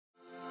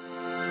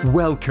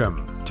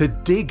Welcome to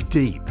Dig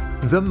Deep,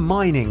 the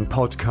mining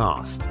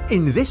podcast.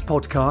 In this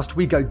podcast,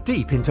 we go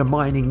deep into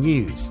mining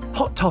news,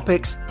 hot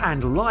topics,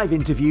 and live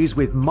interviews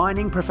with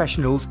mining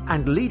professionals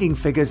and leading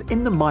figures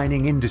in the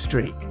mining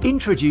industry.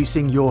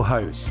 Introducing your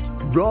host,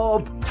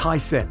 Rob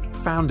Tyson,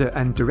 founder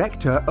and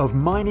director of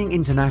Mining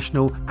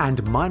International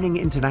and Mining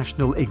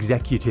International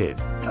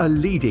Executive, a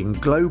leading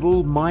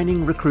global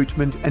mining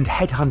recruitment and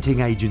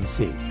headhunting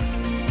agency.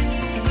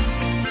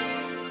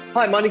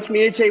 Hi, mining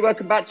community.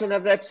 Welcome back to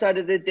another episode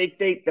of the Dig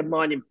Deep, the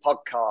mining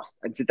podcast.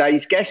 And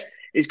today's guest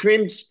is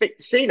Karim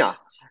Spina,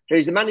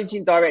 who's the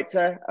managing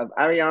director of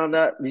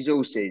Ariana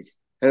Resources,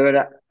 who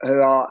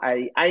are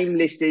a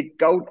AIM-listed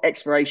gold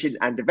exploration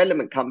and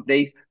development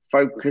company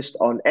focused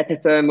on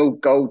epithermal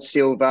gold,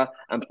 silver,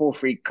 and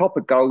porphyry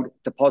copper gold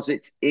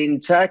deposits in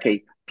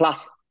Turkey,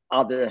 plus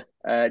other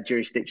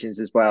jurisdictions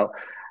as well.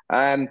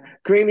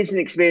 Karim is an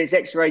experienced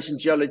exploration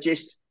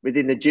geologist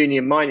within the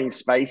junior mining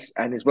space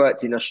and has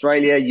worked in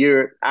Australia,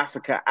 Europe,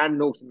 Africa, and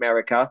North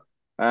America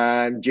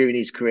during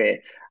his career.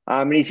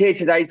 And he's here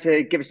today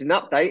to give us an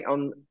update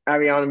on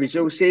Ariana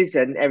Resources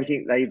and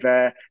everything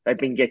they've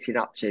been getting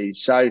up to.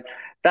 So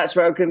that's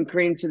welcome,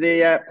 Karim, to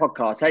the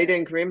podcast. How you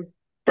doing, Karim?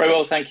 Very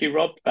well, thank you,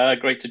 Rob.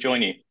 Great to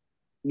join you.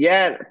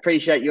 Yeah,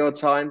 appreciate your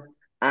time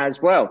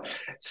as well.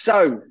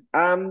 So,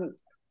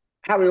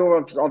 how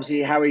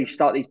we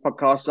start these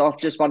podcasts off.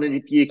 Just wondering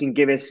if you can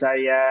give us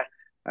a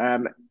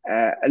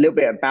little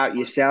bit about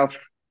yourself,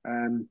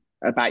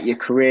 about your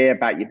career,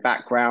 about your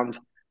background,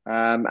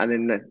 and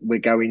then we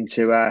go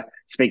into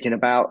speaking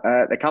about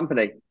the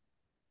company.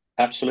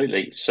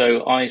 Absolutely.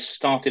 So I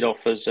started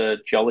off as a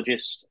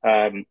geologist,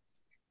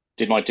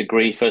 did my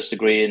first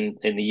degree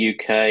in the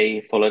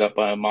UK, followed up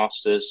by a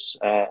master's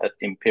at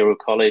Imperial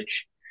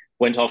College,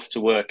 went off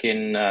to work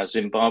in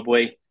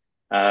Zimbabwe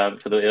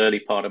for the early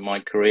part of my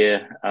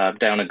career,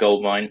 down a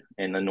gold mine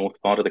in the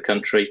north part of the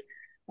country.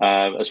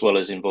 As well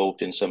as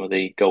involved in some of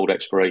the gold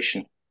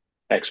exploration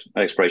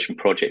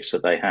projects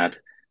that they had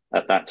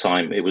at that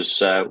time. It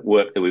was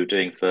work that we were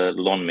doing for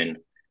Lonmin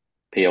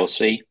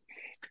PLC.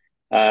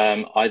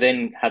 I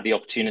then had the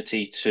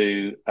opportunity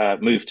to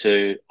move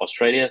to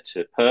Australia,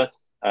 to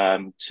Perth,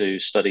 to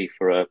study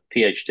for a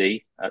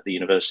PhD at the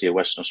University of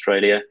Western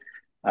Australia,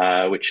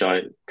 which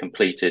I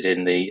completed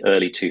in the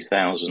early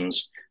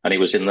 2000s. And it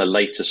was in the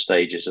later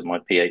stages of my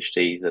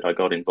PhD that I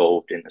got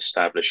involved in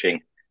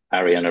establishing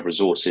Ariana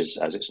Resources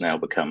as it's now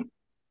become.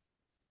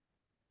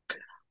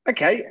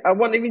 Okay, I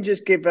want to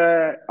just give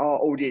our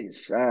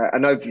audience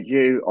an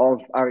overview of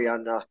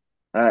Ariana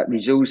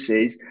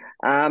Resources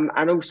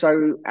and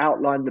also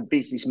outline the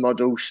business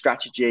model,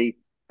 strategy,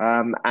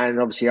 and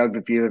obviously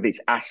overview of its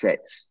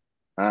assets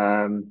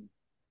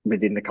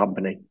within the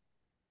company.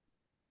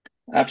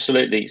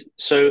 Absolutely.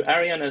 So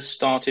Ariana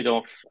started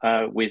off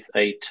with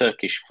a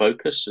Turkish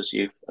focus, as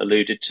you've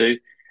alluded to.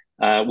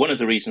 One of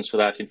the reasons for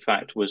that, in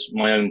fact, was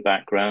my own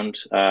background.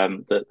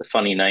 The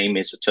funny name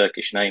is a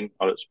Turkish name.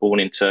 I was born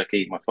in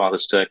Turkey. My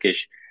father's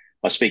Turkish.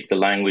 I speak the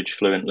language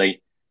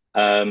fluently,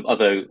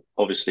 although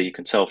obviously you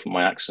can tell from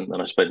my accent that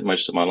I spent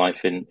most of my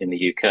life in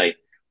the UK.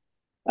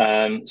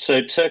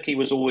 So Turkey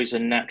was always a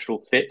natural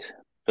fit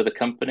for the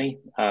company,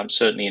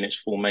 certainly in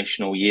its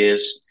formational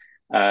years.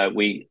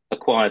 We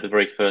acquired the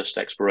very first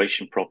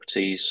exploration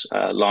properties,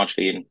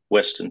 largely in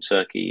Western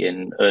Turkey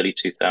in early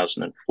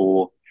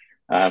 2004.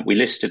 We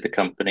listed the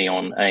company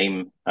on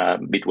AIM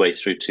midway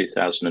through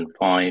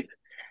 2005,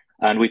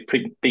 and we've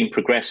been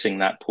progressing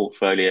that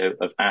portfolio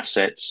of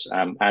assets,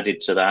 added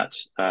to that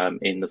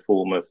in the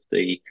form of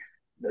the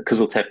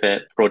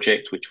Kızıltepe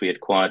project, which we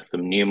acquired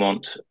from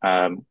Newmont,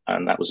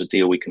 and that was a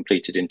deal we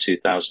completed in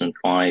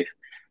 2005.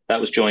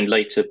 That was joined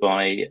later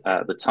by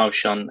the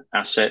Tavşan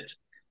asset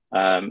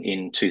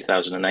in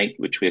 2008,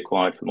 which we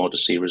acquired from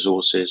Odyssey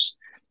Resources.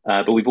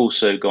 But we've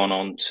also gone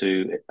on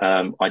to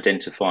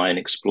identify and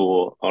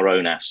explore our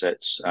own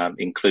assets,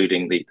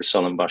 including the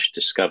Salınbaş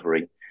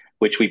discovery,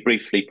 which we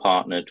briefly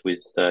partnered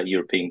with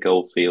European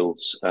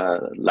Goldfields,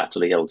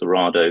 latterly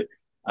Eldorado,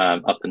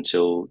 up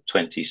until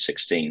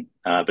 2016.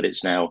 But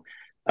it's now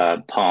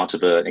part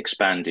of an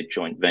expanded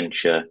joint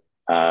venture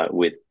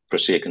with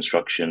Procia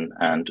Construction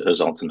and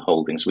Özaltın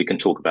Holdings. We can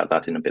talk about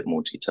that in a bit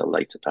more detail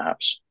later,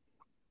 perhaps.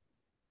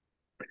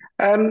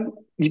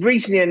 You've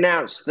recently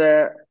announced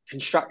that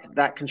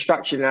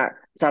construction at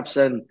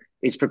Tavşan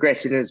is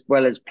progressing as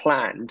well as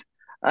planned.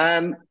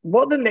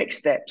 What are the next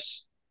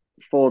steps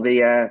for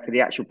the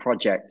actual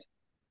project?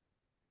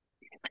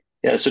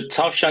 Yeah, so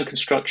Tavşan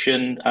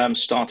construction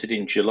started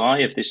in July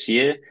of this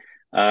year.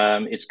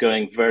 It's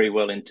going very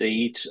well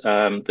indeed.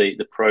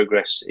 The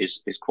progress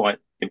is quite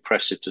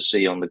impressive to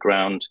see on the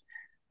ground.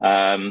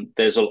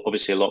 There's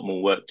obviously a lot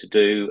more work to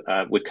do.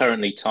 We're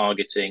currently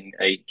targeting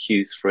a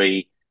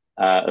Q3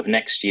 of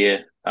next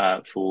year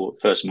for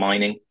first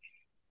mining.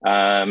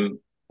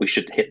 We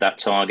should hit that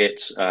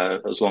target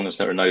as long as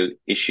there are no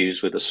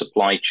issues with the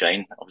supply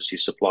chain. Obviously,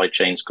 supply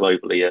chains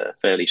globally are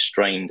fairly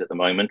strained at the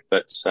moment,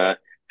 but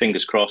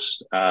fingers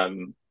crossed.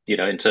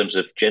 In terms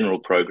of general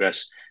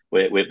progress,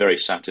 we're very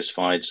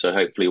satisfied. So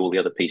hopefully, all the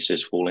other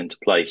pieces fall into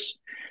place.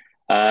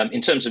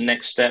 In terms of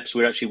next steps,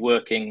 we're actually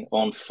working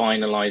on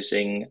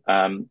finalising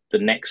the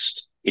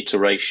next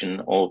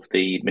iteration of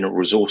the mineral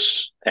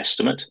resource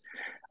estimate.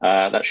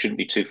 That shouldn't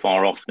be too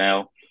far off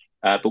now.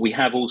 But we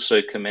have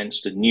also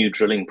commenced a new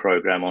drilling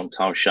program on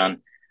Taoshan,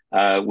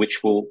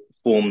 which will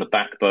form the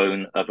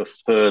backbone of a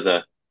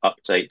further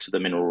update to the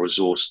mineral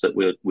resource that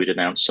we'd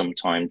announce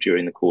sometime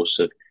during the course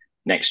of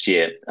next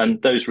year. And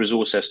those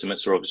resource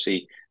estimates are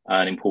obviously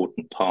an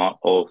important part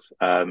of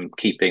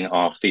keeping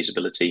our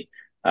feasibility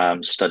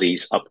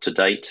studies up to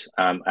date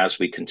as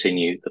we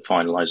continue the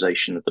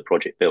finalisation of the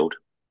project build.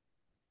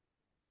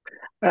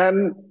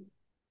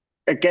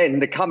 Again,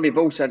 the company have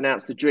also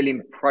announced the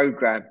drilling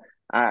program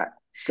at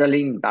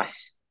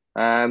Salembas,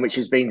 which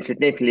has been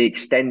significantly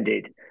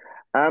extended.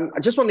 I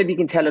just wonder if you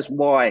can tell us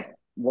why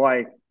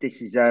this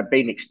has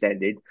been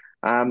extended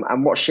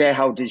and what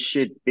shareholders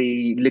should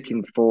be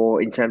looking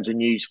for in terms of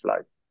news flow.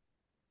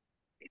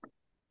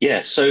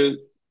 Yeah, so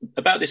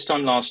about this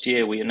time last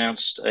year, we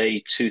announced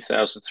a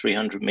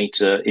 2,300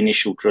 meter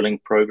initial drilling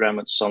program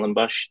at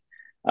Salembas,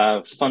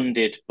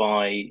 funded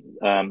by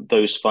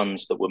those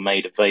funds that were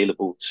made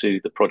available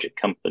to the project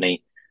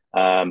company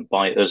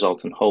by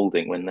Özaltın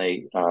Holding when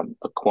they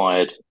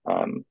acquired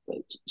a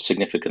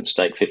significant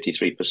stake,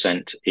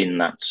 53% in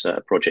that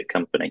project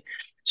company.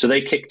 So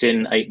they kicked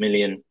in $8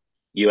 million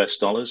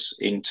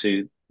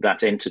into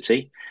that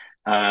entity.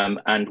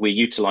 And we're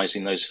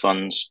utilizing those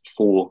funds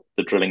for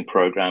the drilling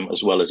program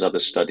as well as other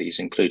studies,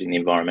 including the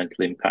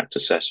environmental impact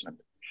assessment.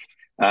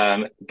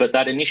 But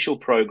that initial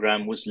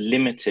program was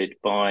limited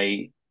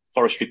by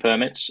forestry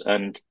permits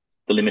and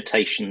the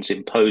limitations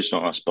imposed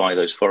on us by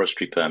those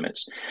forestry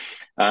permits.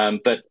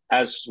 But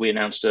as we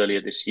announced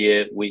earlier this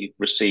year, we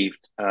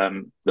received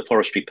the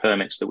forestry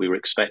permits that we were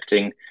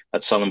expecting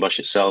at Salembas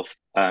itself,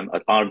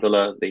 at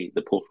Ardala, the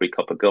porphyry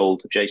copper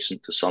gold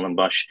adjacent to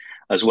Salembas,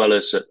 as well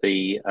as at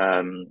the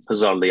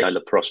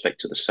Hazarlı prospect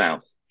to the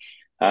south.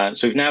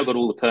 So we've now got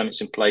all the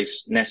permits in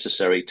place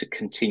necessary to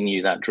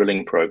continue that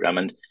drilling program.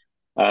 And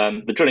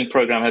the drilling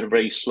program had a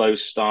very slow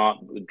start,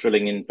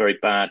 drilling in very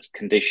bad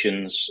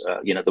conditions.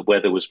 The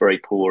weather was very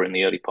poor in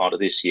the early part of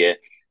this year,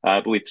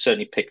 but we've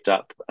certainly picked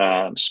up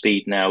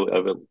speed now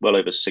over well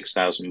over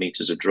 6,000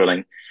 meters of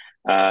drilling.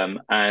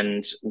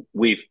 And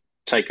we've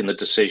taken the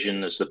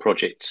decision as the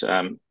project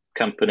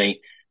company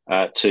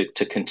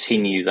to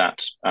continue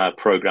that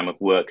program of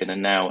work and are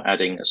now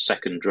adding a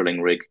second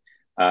drilling rig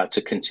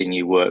to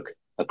continue work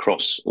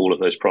across all of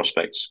those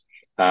prospects.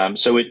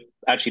 So we're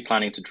actually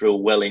planning to drill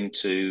well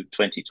into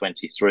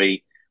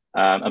 2023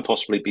 and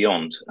possibly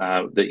beyond.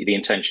 The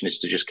intention is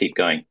to just keep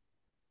going.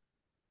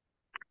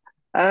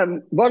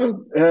 One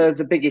of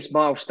the biggest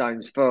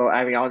milestones for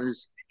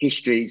Ariana's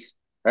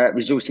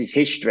resources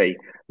history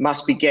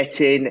must be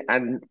getting,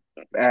 and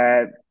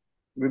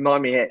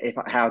remind me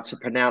how to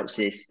pronounce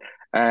this,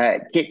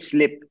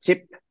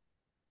 Kızıltepe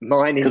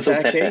mine in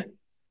Turkey.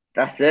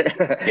 That's it.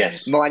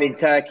 Yes. Mine in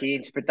Turkey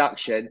into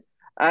production.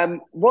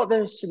 What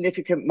are the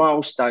significant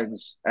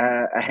milestones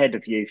ahead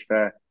of you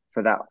for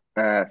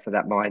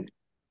that mine?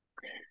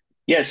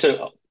 Yeah,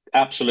 so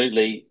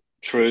absolutely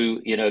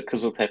true.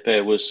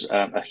 Kızıltepe was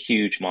a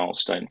huge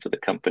milestone for the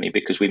company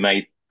because we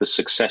made the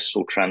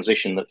successful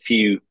transition that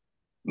few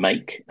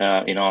make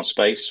in our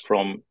space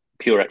from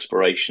pure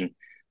exploration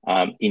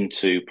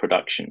into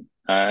production.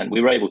 And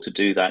we were able to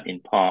do that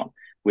in part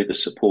with the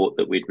support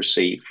that we'd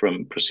received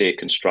from Presea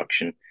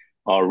Construction,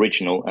 our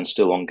original and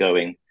still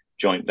ongoing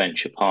joint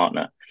venture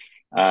partner.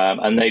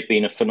 And they've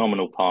been a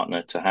phenomenal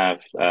partner to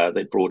have.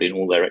 They brought in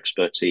all their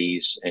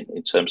expertise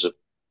in terms of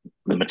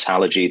the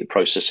metallurgy, the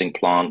processing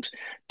plant,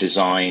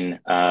 design,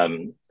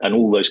 and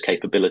all those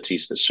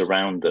capabilities that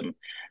surround them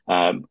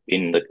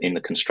in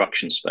the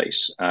construction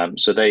space.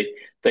 So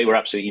they were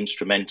absolutely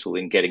instrumental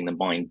in getting the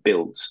mine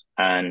built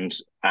and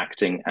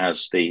acting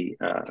as the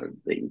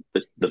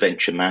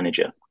venture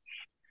manager.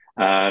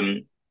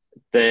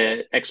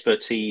 Their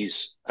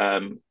expertise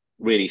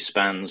really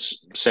spans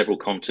several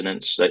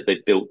continents.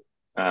 They've built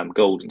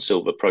gold and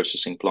silver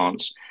processing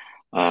plants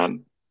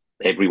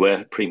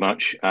everywhere, pretty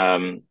much,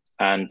 and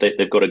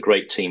they've got a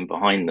great team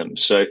behind them.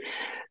 So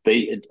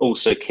they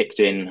also kicked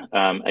in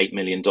 $8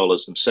 million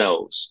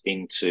themselves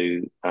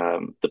into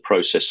the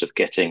process of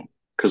getting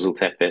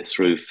Kızıltepe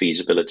through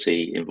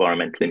feasibility,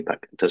 environmental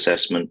impact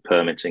assessment,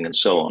 permitting, and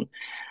so on.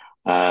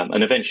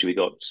 And eventually we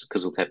got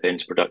Kızıltepe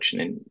into production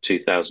in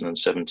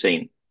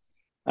 2017.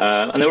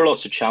 And there were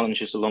lots of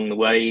challenges along the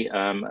way.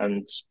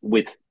 And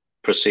with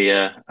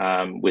Presea,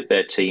 with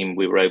their team,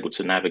 we were able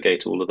to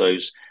navigate all of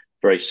those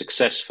very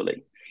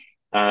successfully.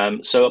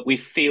 So we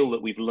feel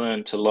that we've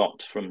learned a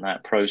lot from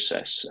that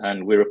process,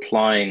 and we're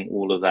applying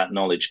all of that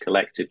knowledge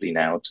collectively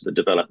now to the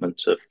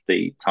development of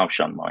the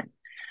Tavşan mine.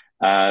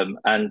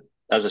 And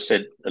as I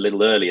said a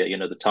little earlier,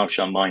 the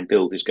Tavşan mine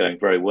build is going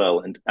very well.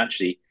 And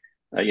actually,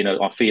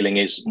 our feeling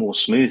is more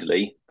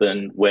smoothly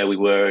than where we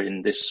were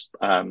in this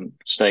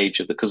stage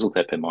of the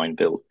Kızıltepe mine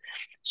build.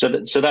 So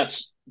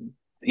that's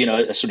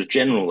a sort of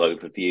general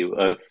overview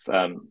of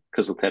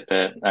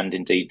Kızıltepe and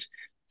indeed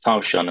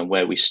Tavşan and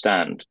where we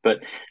stand. But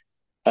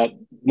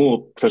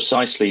More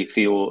precisely for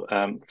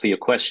your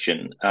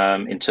question,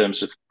 in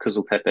terms of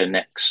Kızıltepe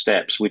next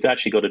steps, we've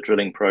actually got a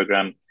drilling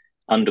program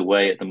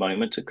underway at the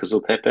moment at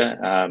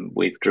Kızıltepe.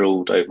 We've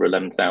drilled over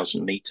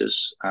 11,000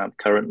 meters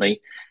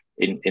currently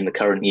in the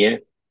current year,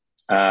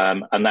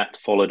 and that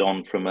followed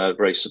on from a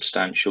very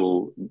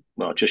substantial,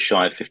 well, just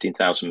shy of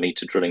 15,000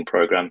 meter drilling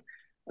program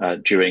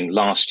during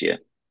last year.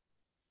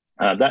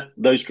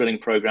 Those drilling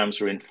programs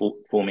are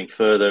informing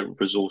further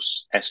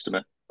resource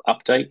estimate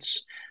updates.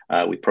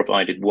 We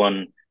provided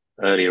one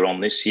earlier on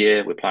this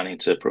year. We're planning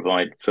to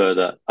provide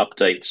further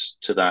updates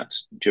to that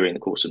during the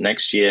course of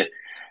next year.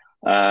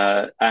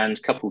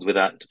 And coupled with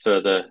that,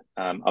 further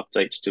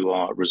updates to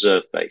our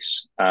reserve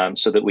base,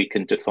 so that we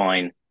can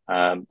define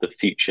the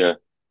future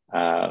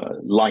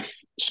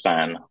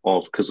lifespan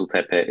of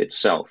Kızıltepe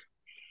itself.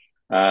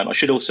 I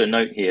should also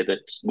note here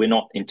that we're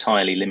not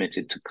entirely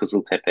limited to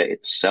Kızıltepe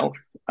itself.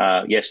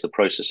 Yes, the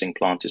processing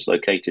plant is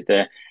located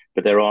there,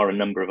 but there are a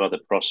number of other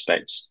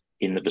prospects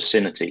in the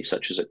vicinity,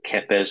 such as at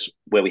Kepez,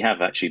 where we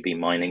have actually been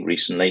mining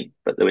recently,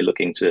 but we're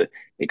looking to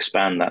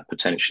expand that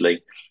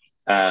potentially.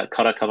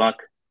 Karakavak,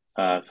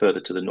 further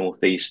to the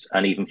northeast,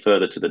 and even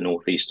further to the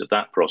northeast of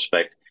that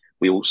prospect,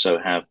 we also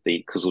have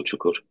the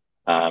Kızılçukur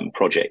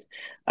project.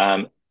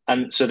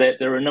 And so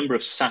there are a number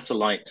of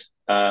satellite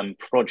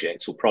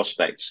projects or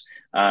prospects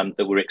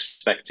that we're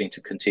expecting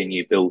to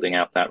continue building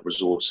out that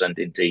resource and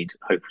indeed,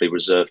 hopefully,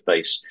 reserve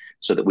base,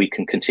 so that we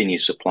can continue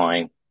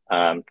supplying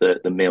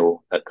the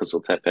mill at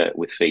Kızıltepe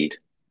with feed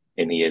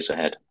in the years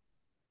ahead.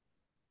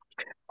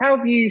 How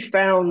have you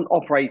found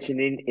operating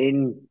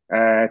in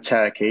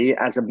Turkey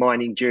as a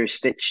mining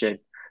jurisdiction?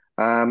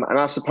 And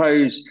I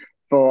suppose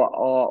for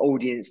our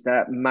audience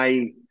that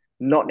may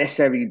not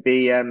necessarily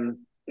be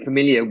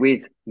familiar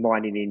with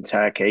mining in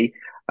Turkey,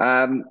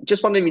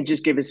 just wondering if you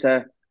just give us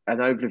an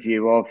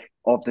overview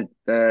of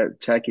the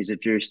Turkey as a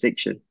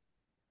jurisdiction.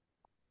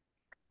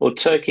 Well,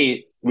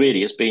 Turkey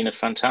really has been a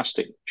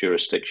fantastic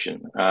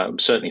jurisdiction,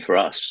 certainly for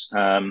us,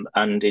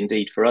 and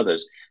indeed for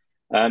others.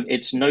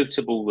 It's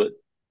notable that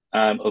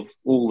of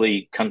all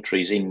the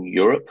countries in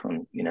Europe,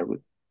 and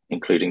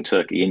including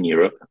Turkey in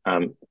Europe,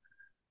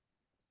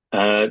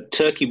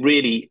 Turkey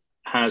really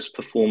has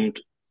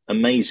performed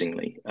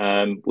amazingly.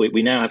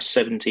 We now have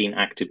 17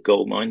 active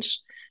gold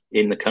mines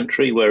in the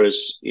country,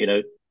 whereas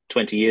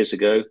 20 years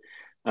ago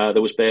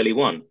there was barely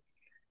one.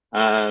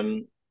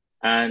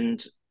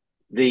 And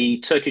the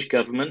Turkish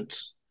government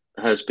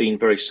has been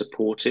very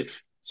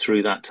supportive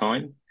through that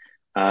time.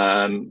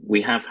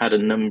 We have had a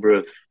number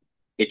of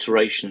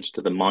iterations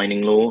to the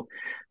mining law.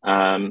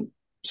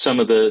 Some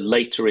of the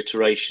later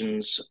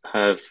iterations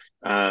have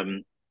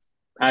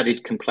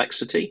added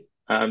complexity.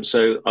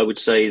 So I would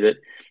say that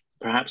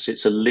perhaps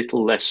it's a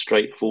little less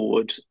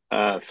straightforward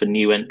for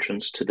new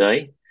entrants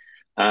today.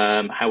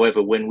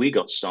 However, when we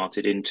got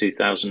started in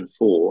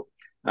 2004,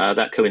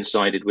 that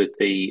coincided with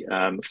the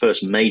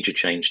first major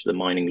change to the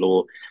mining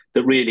law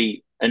that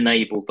really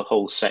enabled the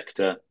whole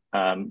sector,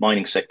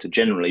 mining sector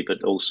generally,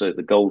 but also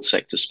the gold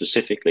sector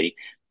specifically,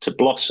 to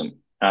blossom.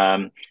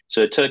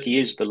 So Turkey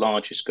is the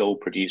largest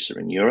gold producer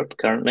in Europe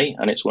currently,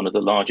 and it's one of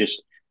the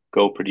largest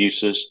gold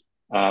producers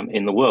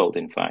in the world,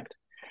 in fact.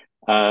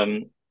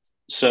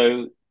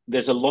 So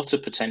there's a lot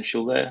of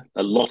potential there.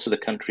 A lot of the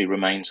country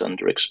remains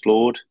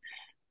underexplored.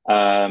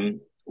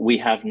 We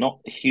have not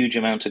a huge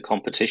amount of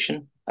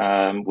competition.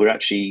 We're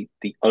actually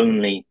the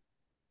only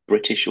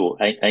British or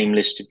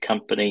AIM-listed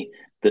company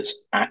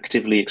that's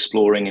actively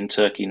exploring in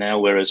Turkey now,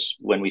 whereas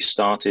when we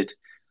started,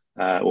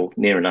 or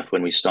near enough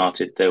when we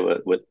started,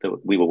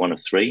 we were one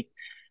of three.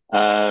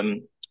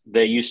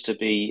 There used to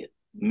be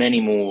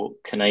many more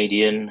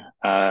Canadian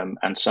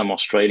and some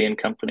Australian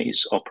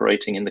companies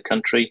operating in the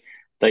country.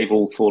 They've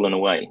all fallen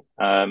away.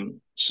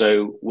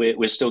 So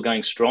we're still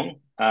going strong.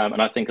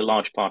 And I think a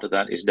large part of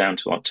that is down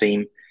to our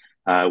team.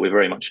 We're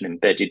very much an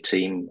embedded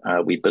team.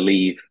 We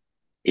believe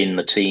in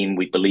the team.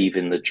 We believe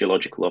in the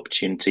geological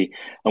opportunity,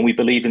 and we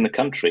believe in the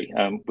country.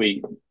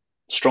 We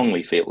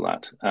strongly feel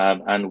that,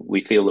 and we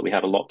feel that we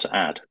have a lot to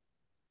add.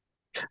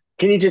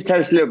 Can you just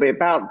tell us a little bit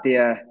about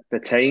the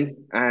team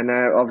and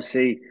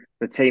obviously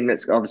the team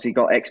that's obviously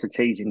got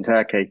expertise in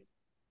Turkey?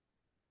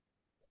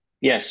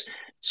 Yes.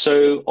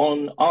 So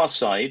on our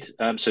side,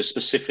 so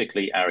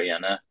specifically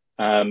Ariana,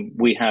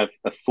 we have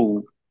a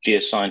full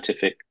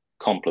geoscientific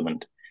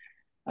complement.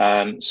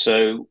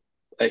 So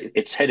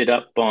it's headed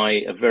up by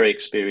a very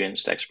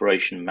experienced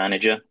exploration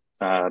manager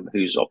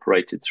who's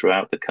operated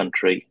throughout the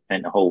country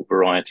in a whole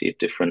variety of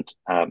different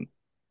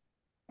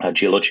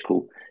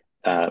geological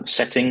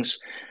settings.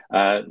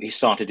 He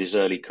started his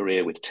early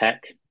career with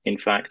Teck, in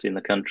fact, in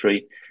the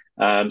country.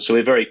 So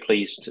we're very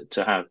pleased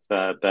to have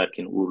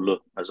Berkin Uğurlu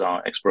as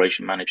our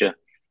exploration manager.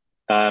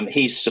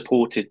 He's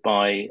supported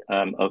by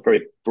a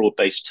very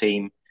broad-based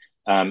team,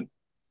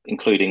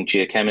 including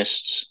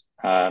geochemists.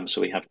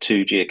 So we have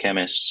 2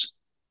 geochemists.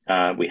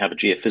 We have a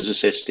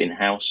geophysicist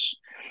in-house.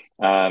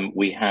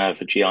 We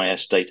have a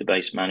GIS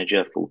database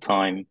manager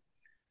full-time.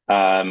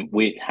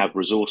 We have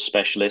resource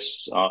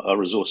specialists. Our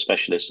resource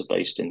specialists are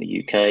based in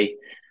the UK.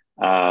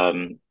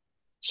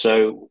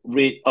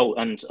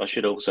 And I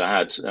should also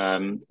add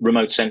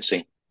remote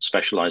sensing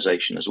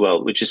specialization as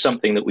well, which is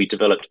something that we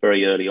developed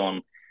very early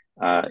on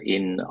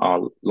in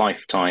our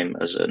lifetime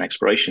as an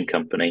exploration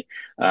company,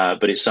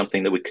 but it's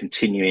something that we're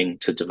continuing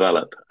to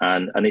develop,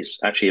 and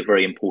it's actually a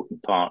very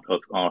important part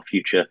of our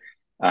future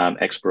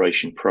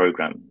exploration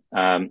program.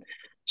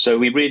 So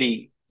we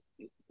really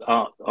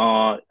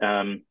our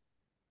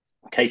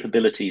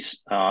capabilities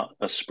are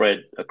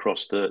spread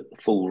across the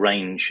full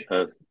range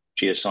of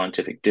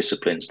geoscientific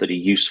disciplines that are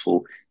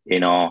useful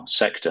in our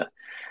sector.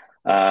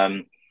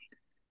 On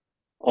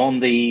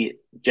the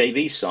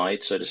JV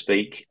side, so to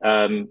speak,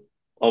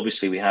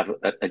 obviously we have,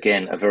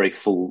 again, a very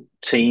full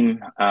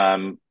team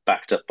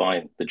backed up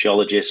by the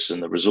geologists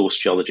and the resource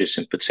geologists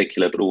in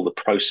particular, but all the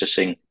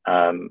processing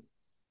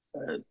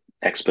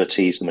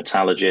expertise, the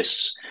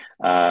metallurgists,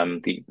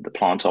 the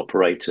plant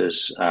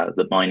operators,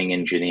 the mining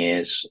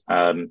engineers,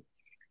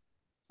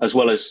 as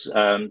well as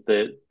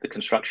the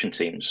construction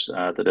teams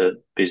that are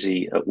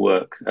busy at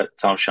work at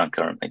Thaushan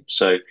currently.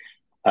 So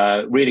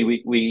really,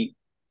 we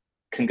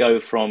can go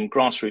from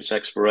grassroots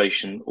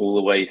exploration all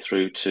the way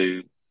through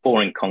to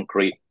pouring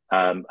concrete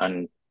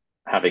and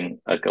having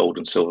a gold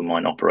and silver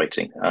mine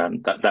operating.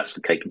 That's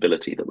the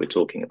capability that we're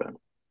talking about.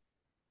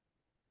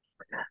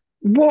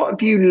 What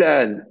have you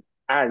learned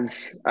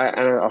as,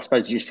 and I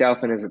suppose yourself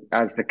and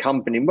as the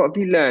company, what have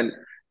you learned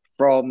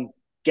from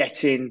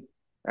getting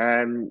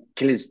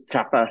Kilimanjaro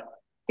Tapa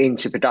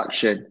into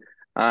production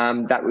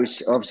that will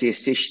obviously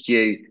assist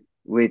you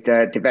with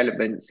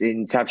developments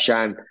in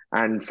Thaushan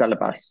and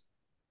Salabas?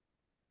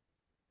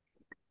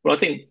 Well, I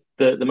think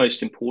the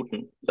most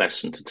important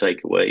lesson to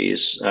take away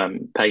is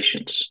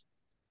patience.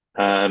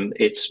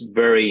 It's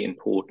very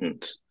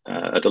important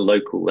at a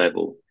local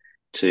level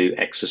to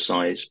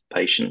exercise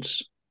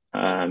patience.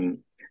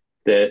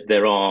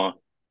 There are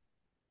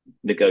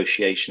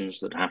negotiations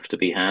that have to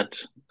be had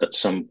at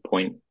some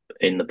point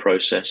in the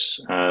process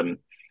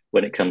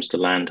when it comes to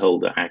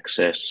landholder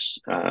access,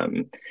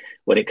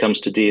 when it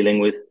comes to dealing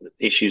with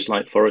issues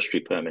like forestry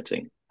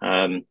permitting,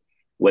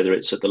 whether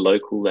it's at the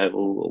local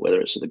level or whether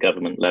it's at the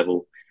government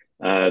level.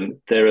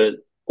 There are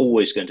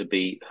always going to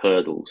be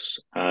hurdles.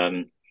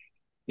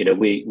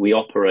 We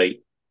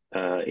operate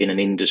in an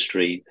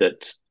industry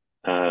that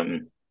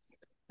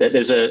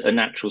there's a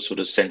natural sort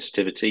of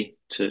sensitivity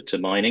to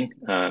mining,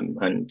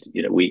 and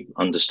we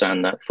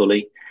understand that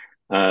fully.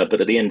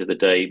 But at the end of the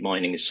day,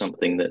 mining is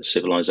something that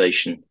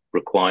civilization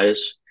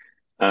requires,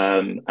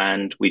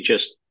 and we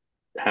just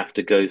have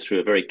to go through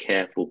a very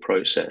careful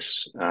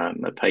process,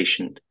 a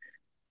patient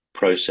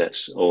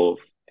process of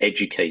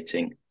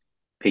educating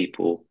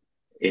people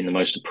in the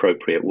most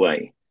appropriate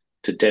way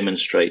to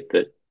demonstrate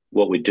that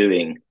what we're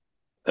doing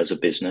as a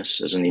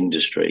business, as an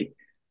industry,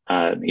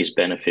 is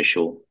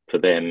beneficial for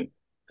them,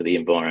 for the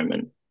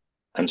environment,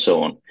 and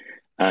so on.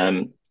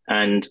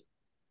 And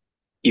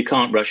you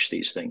can't rush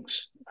these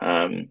things.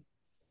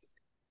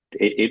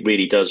 It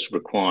really does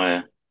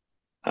require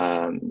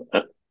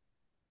a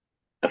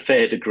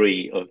fair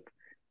degree of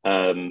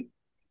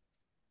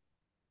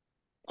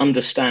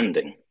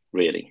understanding,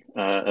 really,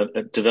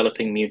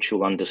 developing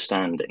mutual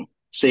understanding,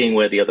 seeing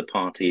where the other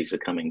parties are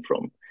coming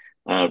from,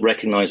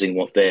 recognizing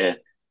what their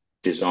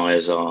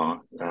desires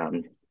are,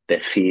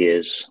 their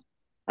fears,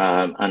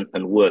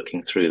 and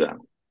working through that.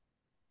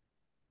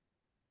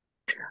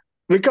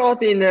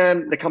 Regarding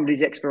the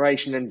company's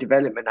exploration and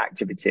development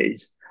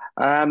activities,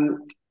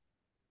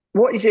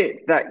 what is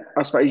it that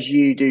I suppose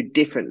you do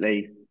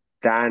differently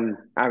than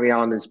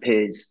Ariana's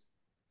peers?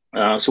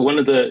 So one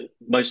of the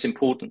most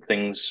important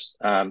things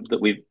that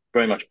we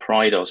very much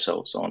pride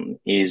ourselves on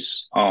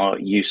is our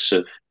use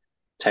of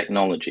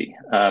technology,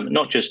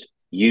 not just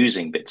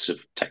using bits of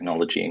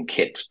technology and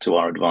kit to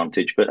our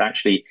advantage, but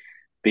actually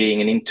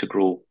being an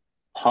integral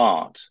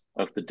part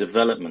of the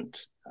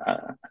development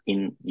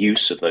in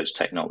use of those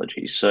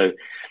technologies. So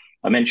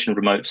I mentioned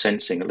remote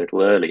sensing a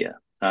little earlier,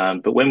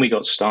 but when we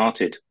got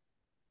started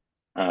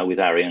with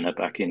Ariana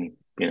back in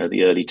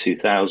the early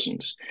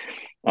 2000s,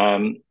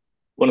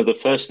 one of the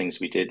first things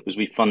we did was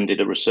we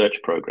funded a research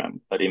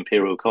program at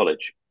Imperial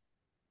College,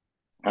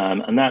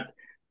 and that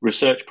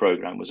research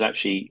program was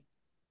actually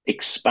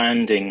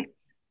expanding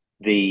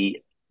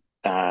the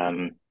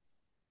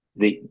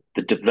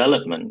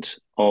development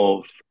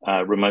of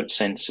remote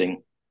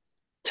sensing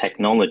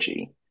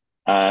technology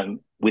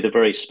with a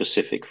very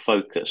specific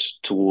focus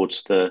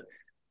towards the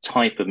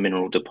type of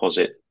mineral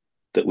deposit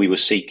that we were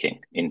seeking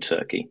in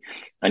Turkey.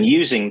 And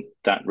using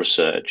that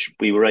research,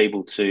 we were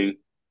able to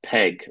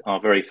peg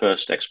our very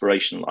first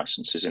exploration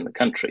licenses in the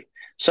country,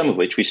 some of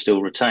which we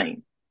still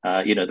retain.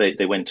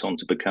 They went on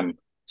to become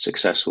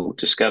successful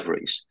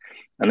discoveries.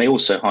 And they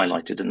also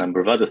highlighted a number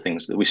of other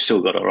things that we've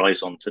still got our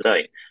eyes on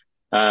today.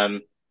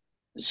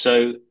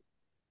 So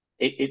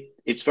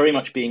it's very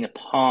much being a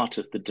part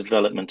of the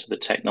development of the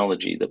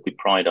technology that we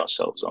pride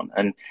ourselves on.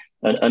 And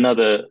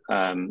another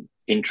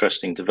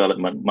interesting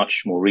development,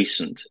 much more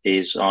recent,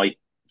 is our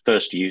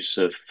first use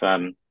of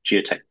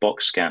geotech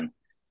box scan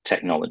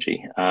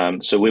technology.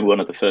 So we're one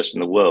of the first in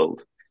the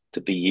world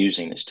to be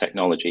using this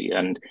technology.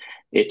 And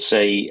it's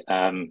a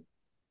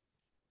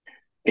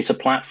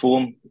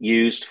platform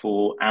used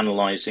for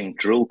analyzing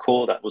drill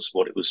core. That was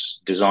what it was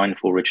designed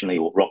for originally,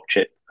 or rock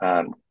chip,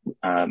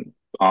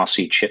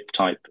 RC chip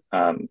type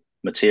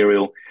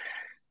material,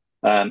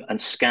 and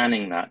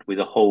scanning that with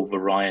a whole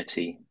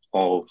variety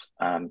of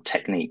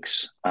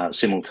techniques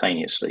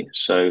simultaneously.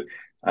 So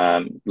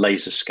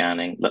laser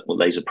scanning,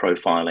 laser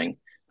profiling,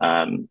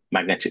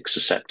 magnetic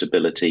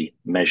susceptibility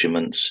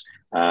measurements,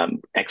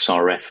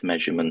 XRF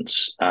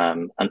measurements,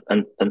 and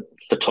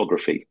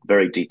photography,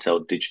 very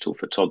detailed digital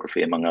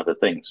photography, among other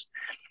things.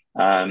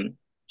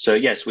 So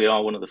yes, we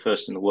are one of the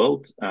first in the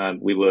world.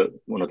 We were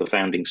one of the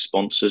founding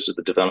sponsors of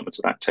the development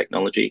of that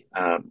technology,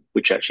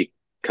 which actually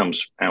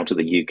comes out of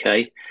the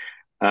UK.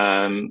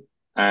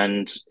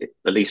 And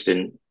at least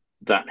in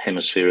that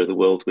hemisphere of the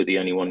world, we're the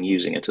only one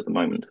using it at the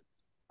moment.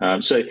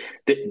 So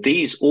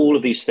all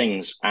of these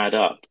things add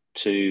up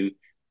to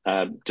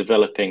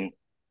developing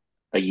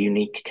a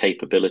unique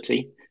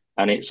capability.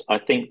 And I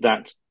think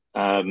that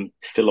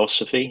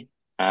philosophy,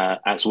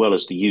 as well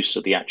as the use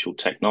of the actual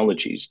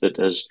technologies, that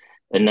has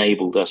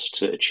enabled us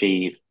to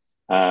achieve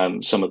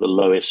some of the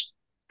lowest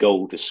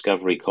gold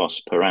discovery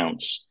costs per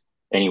ounce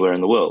anywhere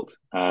in the world.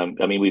 I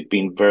mean, we've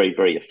been very,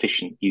 very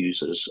efficient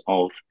users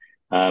of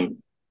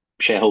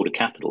shareholder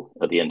capital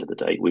at the end of the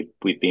day.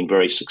 We've been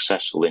very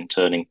successful in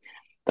turning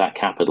that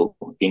capital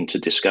into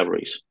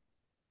discoveries.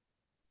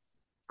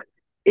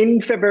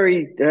 In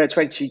February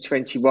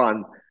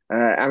 2021,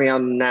 Ariana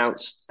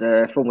announced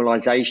the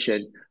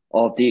formalization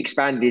of the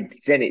expanded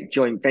Zenith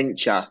joint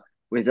venture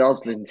with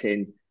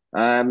Oslington.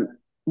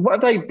 What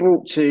have they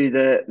brought to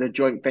the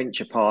joint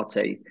venture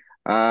party,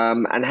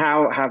 and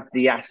how have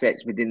the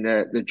assets within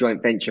the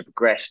joint venture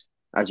progressed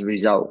as a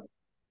result?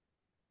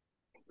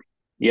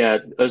 Yeah,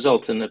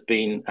 Oslington have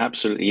been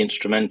absolutely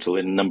instrumental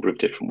in a number of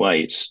different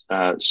ways.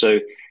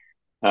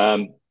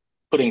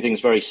 Putting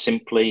things very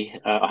simply,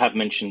 I have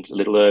mentioned a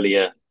little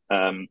earlier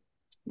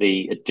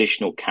the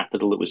additional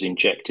capital that was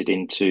injected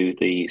into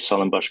the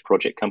Sullenbush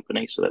project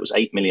company. So that was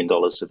 $8 million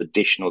of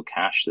additional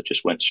cash that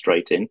just went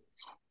straight in,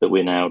 that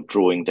we're now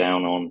drawing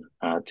down on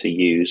to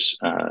use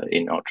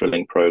in our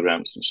drilling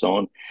programs and so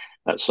on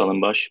at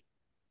Sullenbush.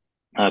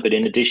 But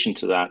in addition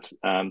to that,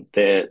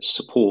 their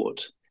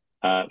support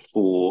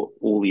for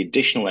all the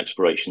additional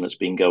exploration that's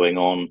been going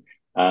on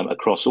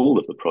across all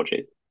of the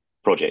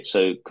projects,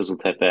 so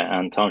Kızıltepe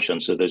and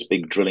Tavşan, so those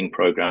big drilling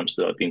programs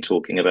that I've been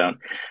talking about.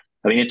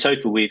 I mean, in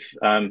total, we've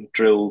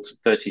drilled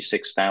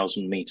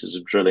 36,000 meters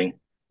of drilling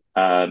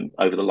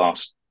over the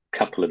last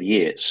couple of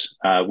years,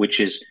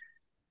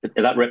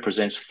 that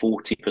represents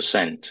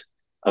 40%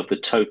 of the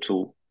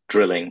total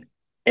drilling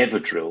ever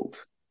drilled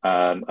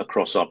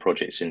across our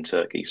projects in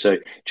Turkey. So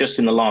just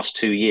in the last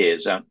 2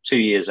 years, 2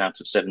 years out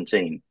of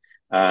 17,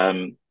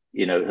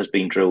 has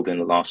been drilled in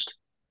the last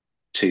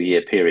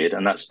 2-year period.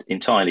 And that's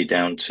entirely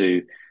down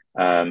to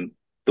the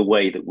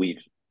way that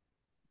we've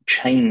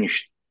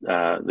changed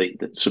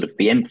the sort of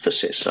the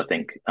emphasis, I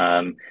think,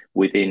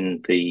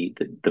 within the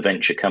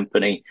venture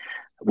company,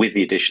 with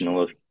the addition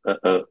of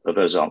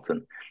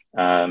Oslington.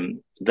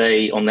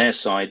 They, on their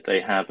side,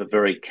 they have a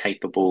very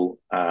capable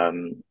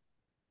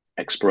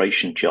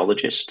exploration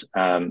geologist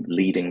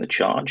leading the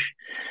charge.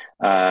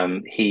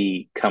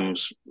 He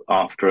comes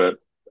after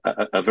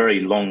a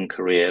very long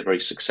career, very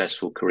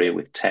successful career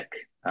with Teck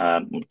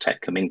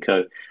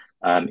Kaminco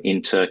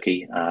in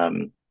Turkey.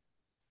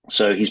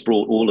 So he's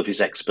brought all of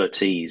his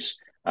expertise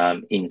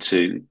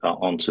onto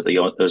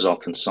the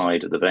Oslington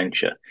side of the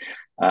venture.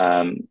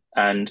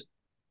 And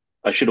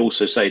I should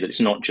also say that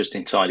it's not just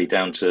entirely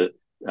down to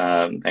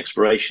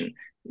exploration.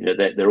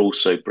 They're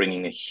also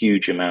bringing a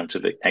huge amount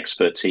of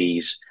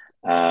expertise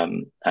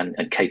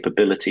and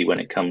capability when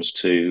it comes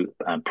to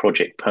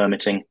project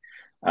permitting.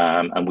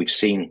 And we've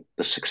seen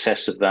the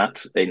success of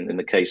that in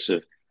the case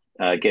of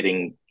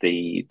getting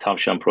the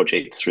Tavşan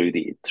project through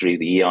the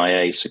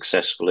EIA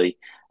successfully,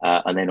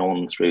 and then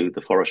on through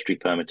the forestry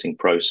permitting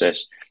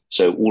process.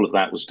 So all of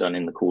that was done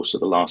in the course of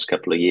the last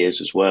couple of years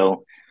as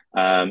well.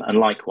 And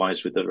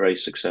likewise with the very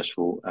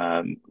successful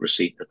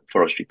receipt of the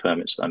forestry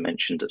permits that I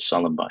mentioned at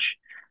Sullenbush.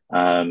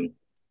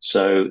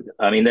 So,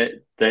 I mean,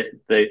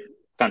 they're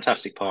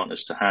fantastic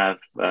partners to have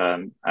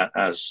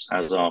as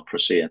our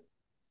Procia.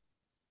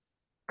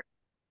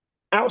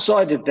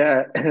 Outside of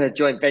the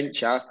joint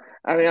venture,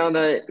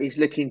 Ariana is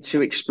looking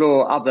to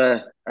explore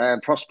other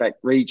prospect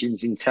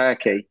regions in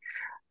Turkey.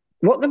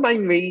 What are the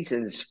main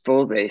reasons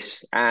for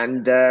this,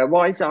 and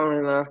why is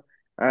Ariana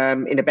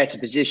in a better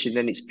position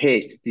than its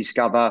peers to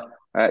discover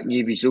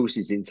new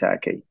resources in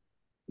Turkey?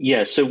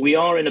 Yeah, so we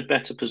are in a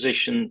better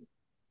position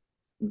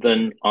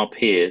than our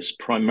peers,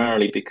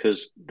 primarily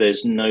because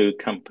there's no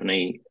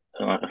company,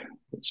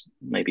 it's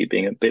maybe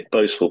being a bit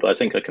boastful, but I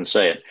think I can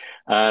say it.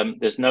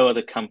 There's no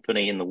other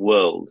company in the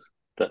world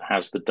that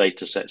has the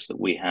data sets that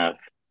we have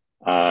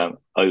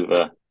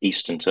over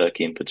Eastern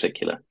Turkey in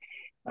particular.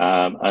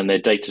 And they're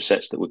data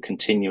sets that we're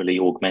continually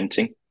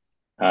augmenting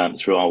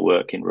through our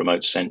work in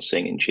remote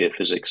sensing, in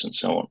geophysics, and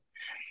so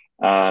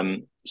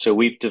on. So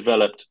we've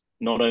developed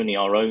not only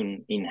our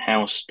own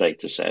in-house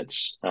data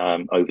sets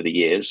over the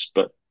years,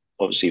 but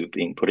obviously we've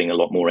been putting a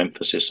lot more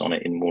emphasis on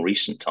it in more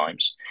recent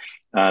times.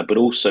 But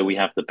also we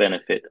have the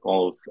benefit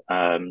of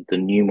the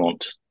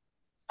Newmont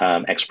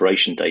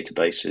exploration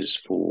databases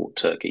for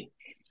Turkey.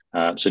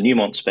 So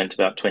Newmont spent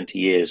about 20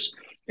 years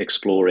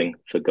exploring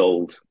for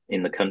gold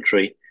in the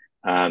country,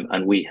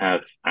 and we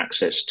have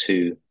access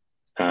to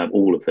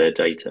all of their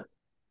data.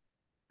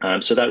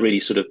 So that really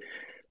sort of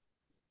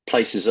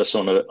places us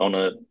on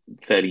a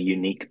fairly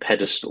unique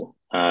pedestal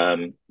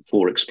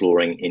for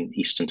exploring in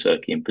Eastern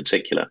Turkey in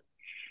particular.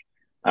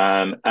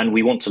 And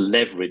we want to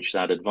leverage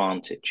that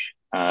advantage.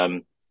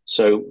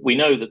 So we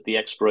know that the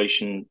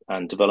exploration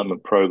and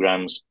development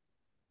programs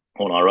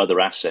on our other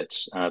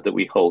assets that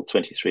we hold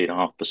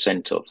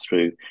 23.5% of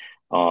through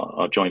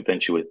our joint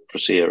venture with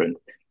Presea and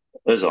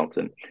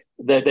Özaltın,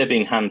 they're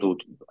being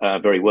handled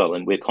very well,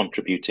 and we're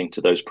contributing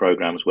to those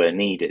programs where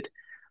needed.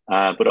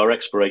 But our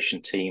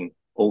exploration team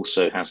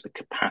also has the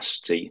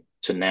capacity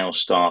to now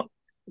start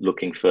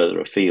looking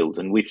further afield.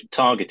 And we've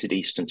targeted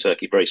Eastern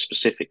Turkey very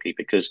specifically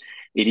because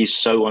it is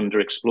so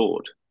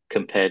underexplored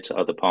compared to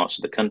other parts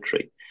of the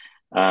country.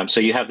 So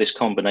you have this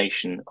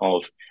combination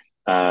of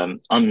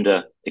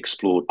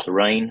underexplored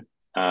terrain,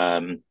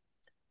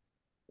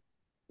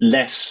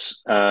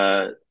 less,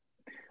 I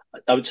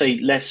would say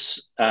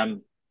less,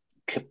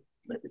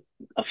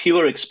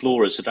 fewer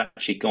explorers have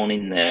actually gone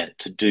in there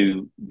to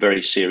do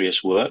very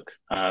serious work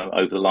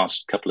over the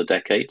last couple of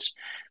decades.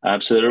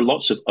 So there are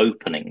lots of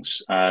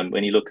openings.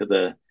 When you look at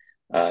the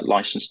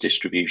license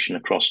distribution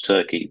across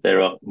Turkey,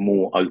 there are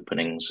more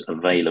openings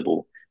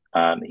available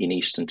in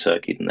Eastern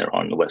Turkey than there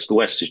are in the West. The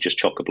West is just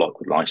chock-a-block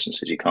with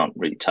licenses. You can't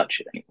really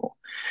touch it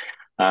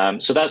anymore.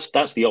 So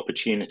that's the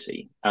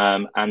opportunity.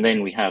 And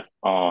then we have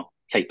our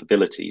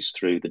capabilities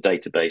through the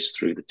database,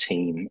 through the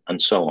team,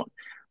 and so on.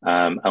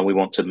 And we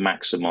want to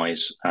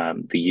maximize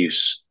the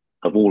use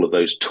of all of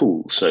those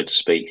tools, so to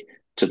speak,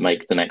 to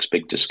make the next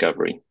big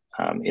discovery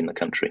in the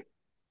country,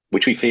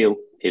 which we feel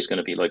is going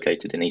to be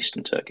located in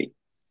Eastern Turkey.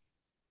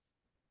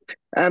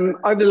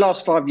 Over the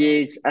last 5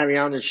 years,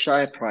 Ariana's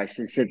share price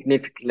has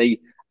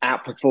significantly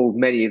outperformed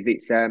many of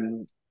its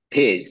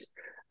peers,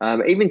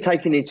 even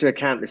taking into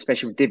account the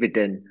special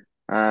dividend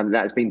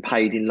that has been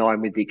paid in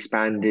line with the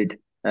expanded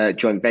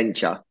joint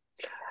venture.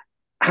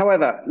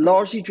 However,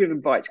 largely driven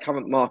by its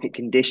current market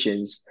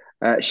conditions,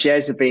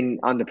 shares have been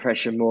under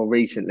pressure more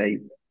recently,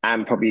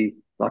 and probably,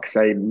 like I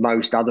say,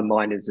 most other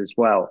miners as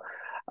well.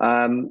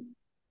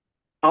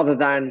 Other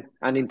than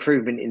an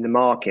improvement in the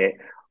market,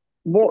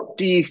 what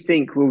do you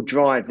think will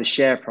drive the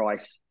share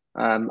price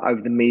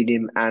over the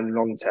medium and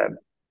long term?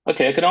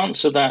 Okay, I could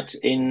answer that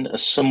in a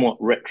somewhat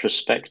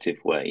retrospective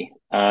way.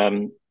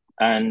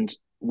 And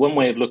one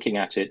way of looking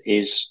at it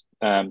is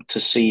to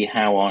see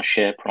how our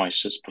share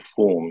price has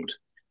performed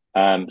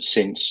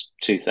since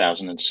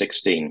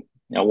 2016.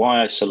 Now,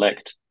 why I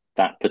select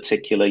that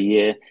particular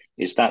year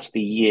is that's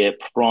the year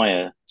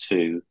prior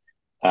to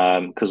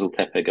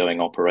Kızıltepe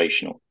going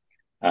operational.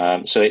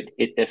 So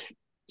it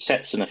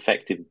sets an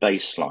effective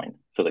baseline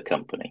for the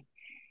company.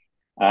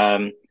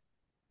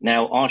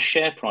 Now, our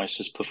share price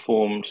has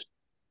performed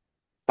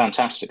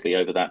fantastically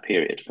over that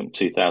period from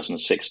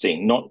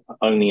 2016, not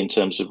only in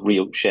terms of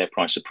real share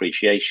price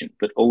appreciation,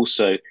 but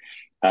also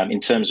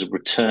in terms of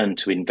return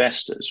to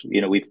investors.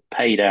 You know, we've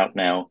paid out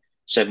now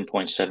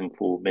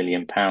 £7.74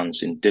 million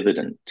in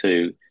dividend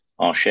to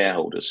our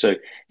shareholders. So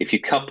if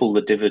you couple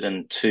the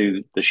dividend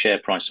to the share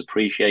price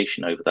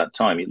appreciation over that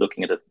time, you're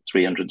looking at a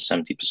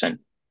 370%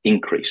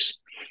 increase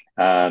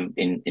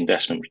in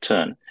investment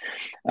return.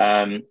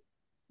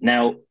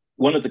 Now,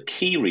 one of the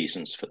key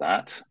reasons for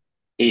that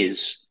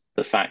is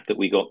the fact that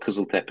we got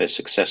Kızıltepe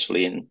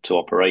successfully into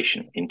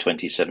operation in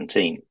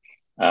 2017,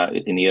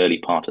 in the early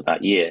part of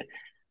that year.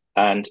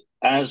 And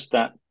as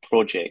that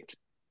project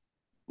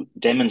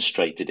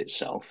demonstrated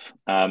itself,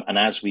 and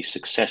as we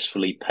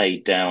successfully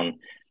paid down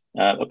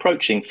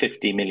approaching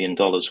 $50 million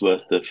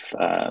worth of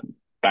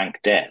bank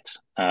debt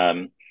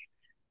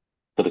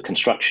for the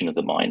construction of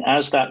the mine,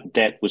 as that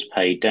debt was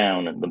paid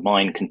down and the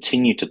mine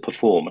continued to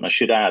perform, and I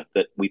should add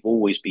that we've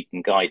always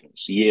beaten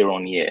guidance year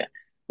on year.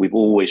 We've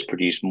always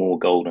produced more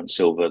gold and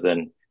silver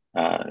than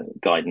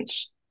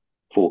guidance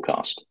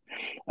forecast.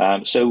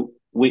 So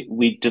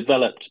we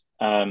developed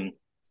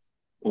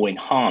or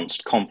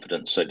enhanced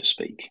confidence, so to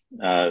speak,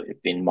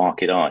 in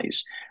market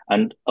eyes.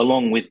 And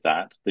along with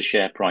that, the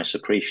share price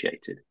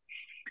appreciated.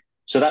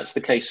 So that's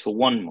the case for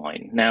one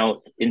mine.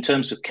 Now, in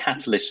terms of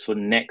catalyst for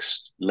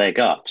next leg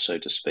up, so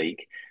to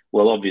speak,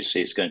 well,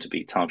 obviously it's going to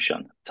be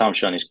Tavşan.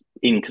 Tavşan is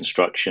in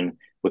construction.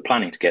 We're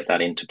planning to get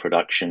that into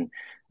production.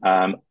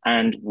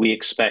 And we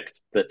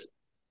expect that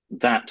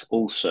that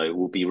also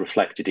will be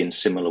reflected in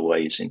similar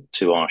ways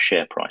into our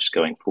share price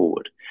going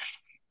forward.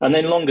 And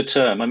then longer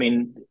term, I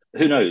mean,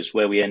 who knows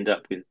where we end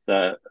up with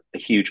a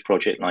huge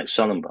project like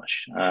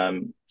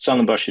Salınbaş.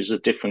 Salınbaş is a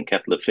different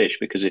kettle of fish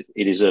because it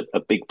is a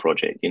big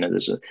project. You know,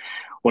 there's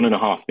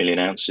 1.5 million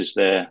ounces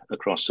there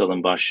across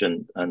Salınbaş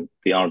and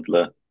the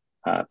Ardla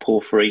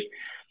porphyry.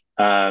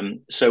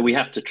 So we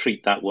have to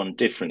treat that one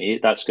differently.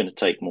 That's going to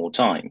take more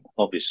time,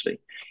 obviously.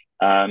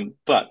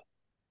 But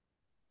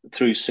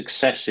through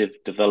successive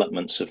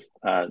developments of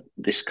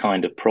this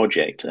kind of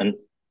project, and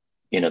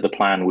the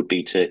plan would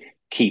be to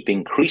keep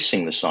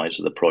increasing the size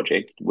of the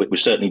project. We're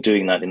certainly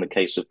doing that in the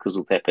case of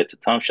Kızıltepe to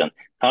Tavşan.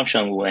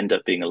 Tavşan will end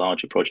up being a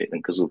larger project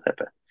than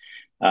Kızıltepe.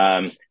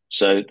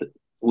 So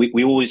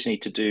we always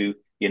need to do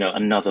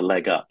another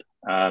leg up.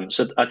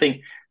 So I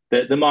think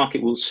the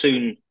market will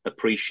soon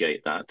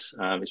appreciate that.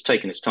 It's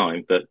taken its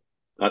time, but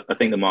I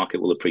think the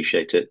market will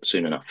appreciate it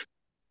soon enough.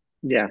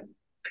 Yeah.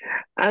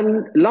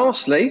 And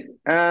lastly,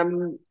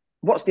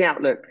 what's the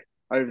outlook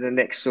over the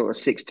next sort of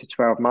 6 to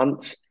 12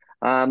 months?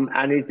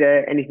 And is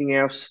there anything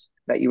else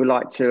that you would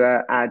like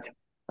to add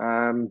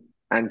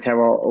and tell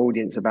our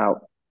audience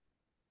about?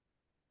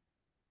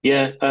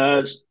 Yeah,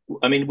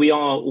 I mean, we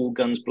are all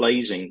guns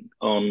blazing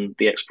on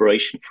the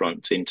exploration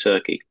front in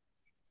Turkey.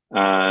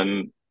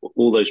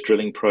 All those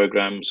drilling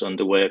programs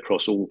underway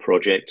across all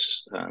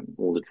projects,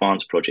 all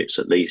advanced projects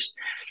at least.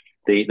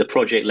 The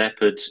Project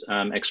Leopard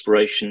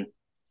exploration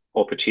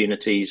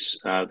opportunities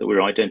that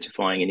we're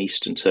identifying in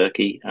eastern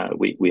Turkey.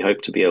 We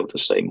hope to be able to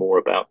say more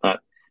about that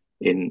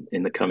in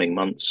the coming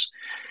months.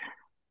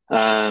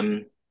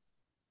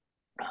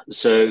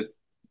 So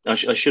I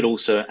should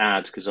also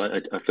add, because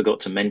I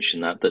forgot to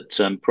mention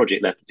that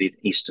Project Leopard in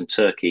eastern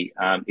Turkey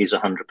is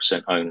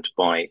 100% owned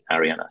by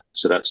Ariana.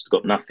 So that's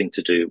got nothing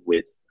to do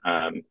with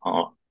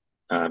our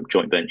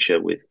joint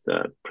venture with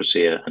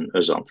Presea and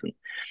Özaltın.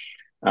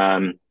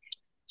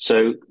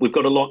 So we've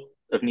got a lot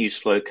of news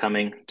flow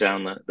coming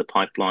down the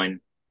pipeline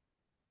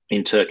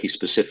in Turkey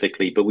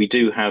specifically, but we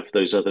do have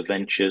those other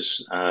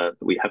ventures that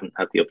we haven't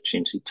had the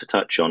opportunity to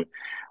touch on.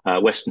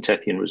 Western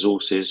Tethyan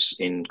Resources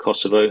in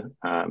Kosovo.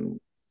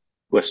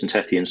 Western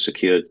Tethyan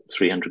secured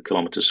 300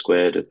 kilometers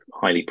squared of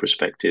highly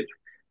prospective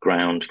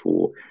ground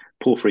for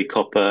porphyry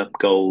copper,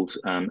 gold,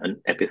 and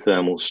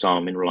epithermal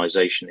style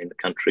mineralization in the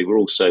country. We're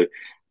also,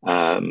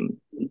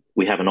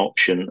 we have an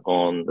option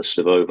on the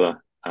Slivova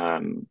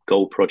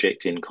gold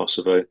project in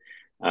Kosovo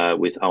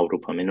with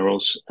Avrupa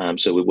Minerals.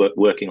 So we're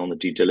working on the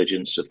due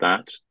diligence of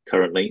that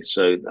currently.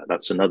 So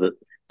that's another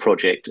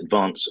project,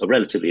 a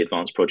relatively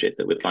advanced project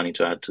that we're planning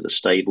to add to the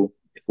stable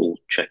if all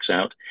checks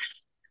out.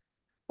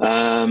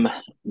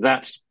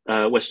 That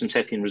Western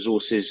Tethyan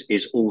Resources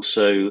is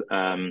also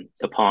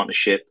a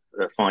partnership,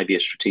 a 5-year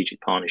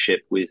strategic partnership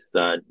with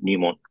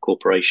Newmont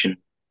Corporation.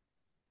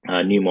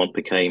 Newmont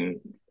became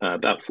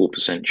about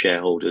 4%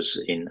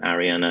 shareholders in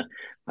Ariana.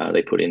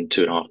 They put in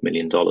 $2.5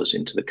 million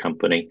into the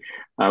company.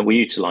 We're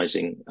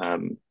utilizing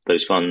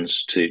those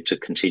funds to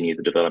continue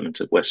the development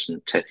of Western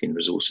Tethyan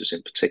Resources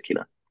in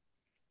particular.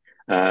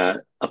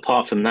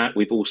 Apart from that,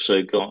 we've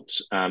also got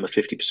a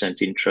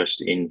 50%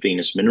 interest in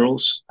Venus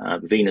Minerals.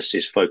 Venus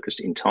is focused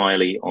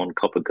entirely on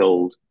copper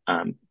gold,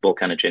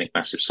 volcanogenic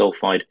massive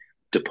sulfide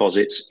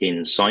deposits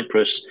in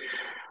Cyprus.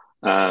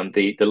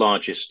 The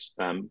largest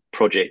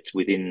project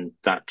within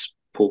that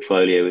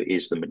portfolio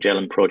is the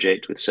Magellan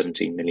project with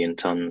 17 million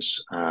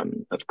tons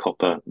of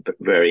copper,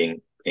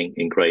 varying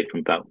in grade from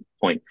about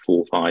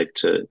 0.45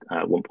 to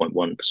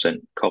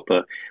 1.1%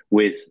 copper,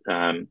 with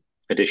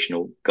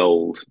additional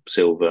gold,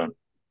 silver,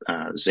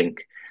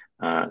 zinc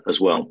as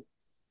well.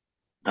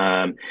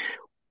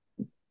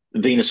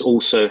 Venus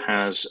also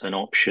has an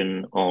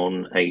option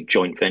on a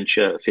joint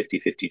venture, a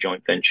 50-50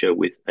 joint venture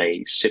with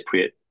a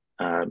Cypriot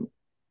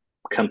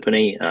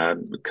company,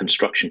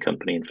 construction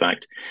company, in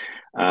fact,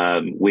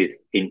 with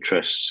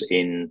interests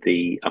in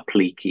the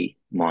Apliki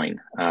mine.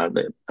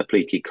 The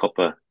Apliki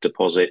copper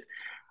deposit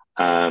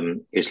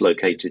is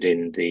located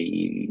in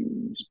the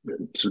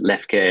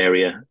Lefke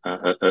area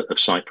of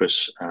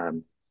Cyprus.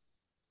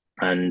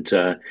 And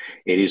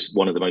it is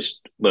one of the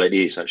most, well, it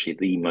is actually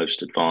the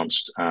most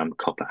advanced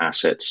copper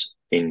assets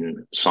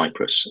in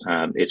Cyprus.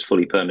 It's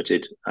fully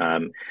permitted.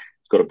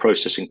 It's got a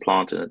processing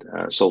plant,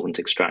 a solvent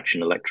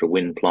extraction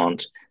electro-wind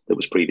plant that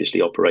was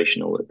previously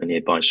operational at the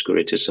nearby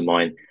Skouritissa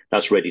mine.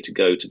 That's ready to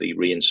go to be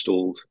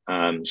reinstalled.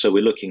 So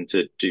we're looking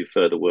to do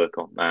further work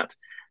on that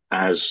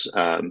as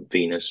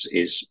Venus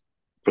is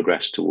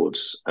progressed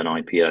towards an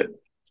IPO.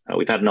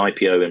 We've had an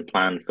IPO in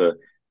plan for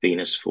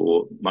Venus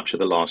for much of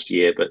the last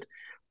year, but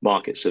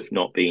markets have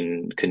not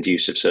been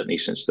conducive, certainly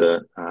since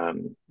the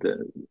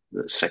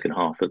second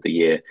half of the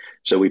year.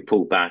 So we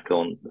pulled back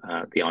on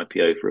the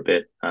IPO for a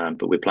bit,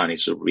 but we're planning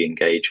to sort of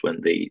re-engage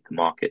when the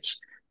markets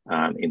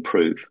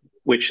improve,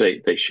 which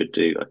they should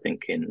do, I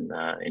think, in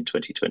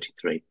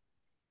 2023.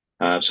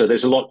 So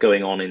there's a lot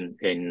going on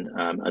in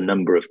a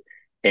number of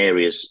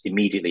areas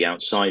immediately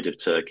outside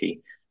of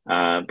Turkey.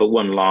 But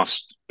one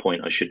last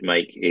point I should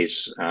make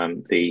is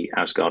the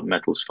Asgard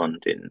Metals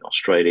Fund in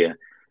Australia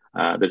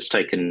that's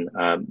taken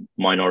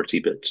minority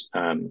but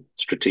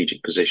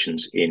strategic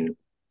positions in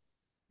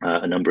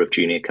a number of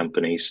junior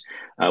companies,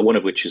 one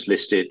of which is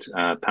listed,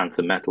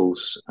 Panther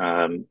Metals,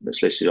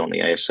 that's listed on the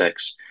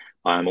ASX.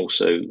 I'm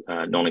also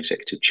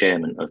non-executive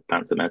chairman of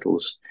Panther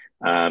Metals,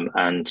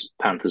 and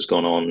Panther's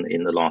gone on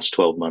in the last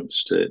 12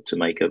 months to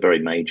make a very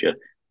major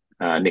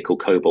nickel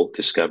cobalt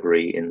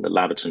discovery in the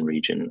Laverton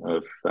region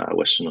of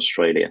Western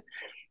Australia.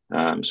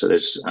 So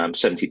there's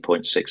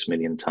 70.6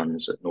 million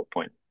tons at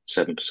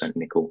 0.7%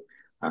 nickel,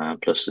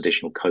 plus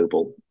additional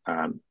cobalt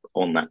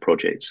on that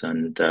project.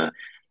 And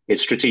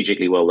it's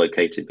strategically well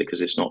located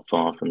because it's not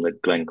far from the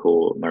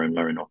Glencore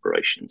Murrin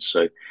operations.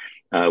 So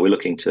we're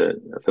looking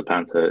for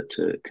Panther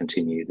to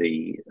continue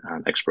the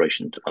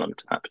exploration and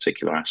development of that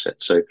particular asset.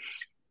 So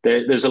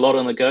there's a lot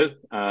on the go.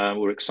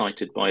 We're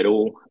excited by it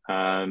all.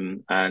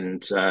 And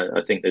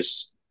I think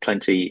there's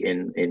plenty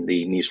in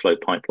the news flow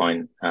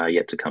pipeline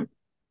yet to come.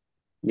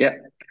 Yeah.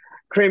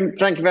 Karim,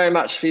 thank you very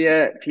much for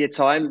your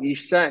time. You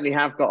certainly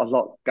have got a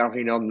lot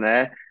going on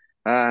there.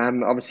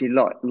 Obviously, a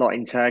lot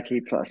in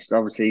Turkey, plus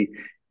obviously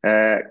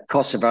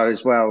Kosovo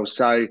as well.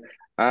 So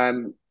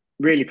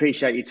really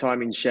appreciate your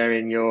time in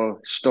sharing your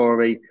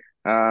story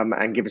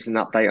and give us an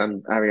update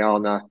on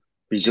Ariana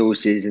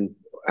Resources and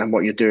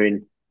what you're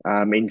doing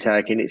in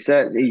Turkey. And it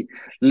certainly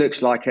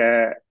looks like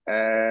a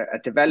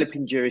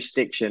developing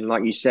jurisdiction.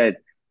 Like you said,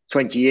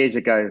 20 years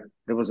ago,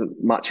 there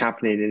wasn't much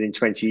happening. And in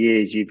 20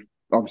 years, you've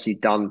obviously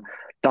done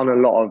a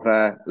lot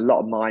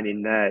of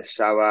mining there.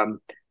 So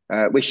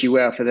wish you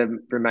well for the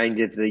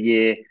remainder of the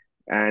year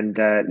and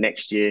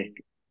next year,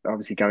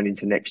 obviously going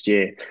into next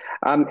year.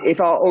 If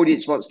our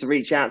audience wants to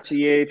reach out to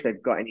you, if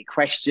they've got any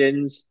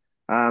questions,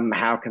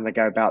 how can they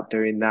go about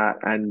doing that?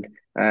 And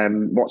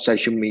what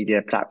social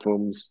media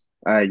platforms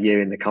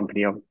you and the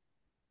company on?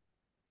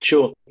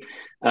 Sure.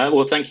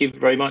 Well, thank you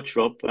very much,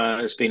 Rob.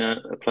 It's been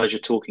a pleasure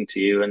talking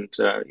to you, and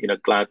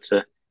glad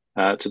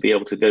to be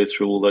able to go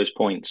through all those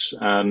points.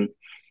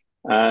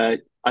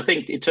 I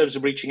think in terms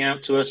of reaching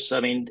out to us, I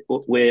mean,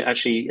 we're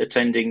actually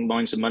attending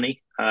Mines and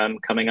Money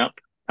coming up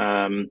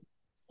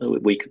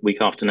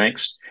week after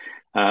next.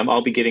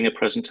 I'll be giving a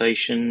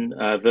presentation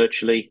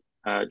virtually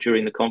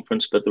during the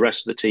conference, but the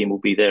rest of the team will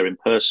be there in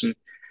person.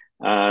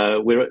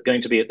 We're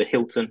going to be at the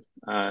Hilton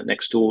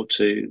next door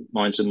to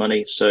Mines and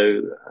Money,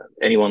 so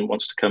anyone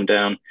wants to come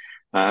down,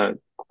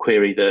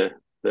 query the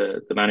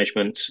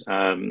management.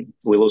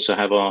 We'll also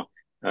have our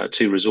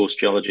two resource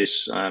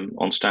geologists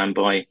on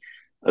standby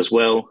as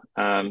well.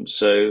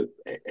 So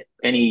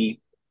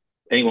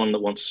anyone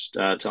that wants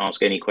to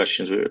ask any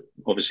questions, we're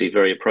obviously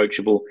very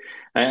approachable.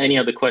 Any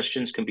other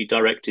questions can be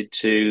directed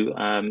to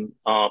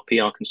our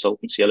PR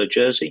consultants, Yellow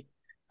Jersey,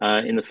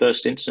 in the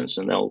first instance,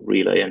 and they'll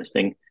relay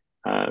anything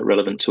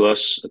relevant to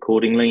us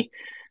accordingly.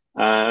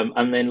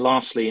 And then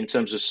lastly, in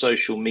terms of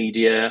social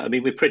media, I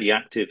mean, we're pretty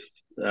active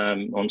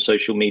on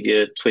social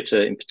media,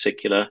 Twitter in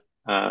particular.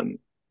 We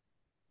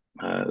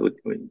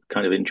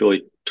kind of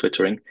enjoy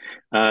Twittering.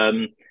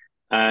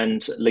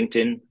 And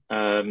LinkedIn.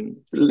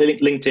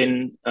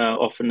 LinkedIn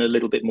often a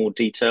little bit more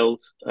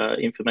detailed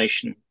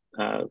information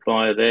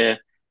via there.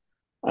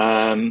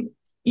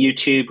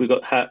 YouTube, we've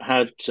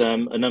had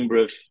a number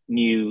of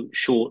new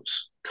short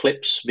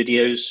clips,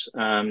 videos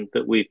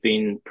that we've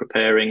been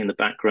preparing in the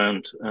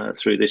background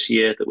through this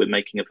year that we're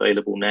making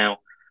available now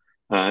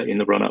in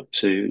the run-up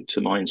to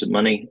Mines and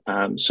Money.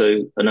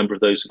 So a number of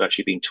those have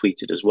actually been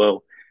tweeted as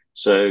well.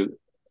 So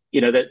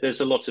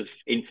there's a lot of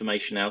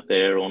information out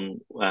there on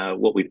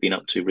what we've been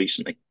up to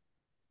recently.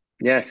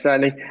 Yeah,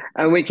 certainly.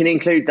 And we can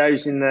include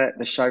those in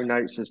the show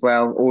notes as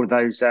well, all of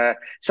those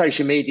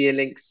social media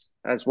links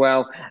as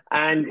well.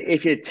 And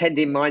if you're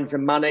attending Mines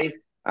and Money,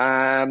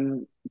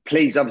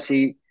 please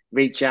obviously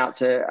reach out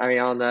to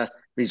Ariana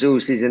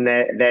Resources and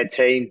their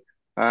team.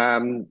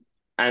 And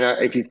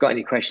if you've got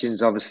any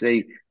questions,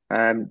 obviously,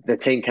 the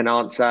team can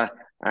answer.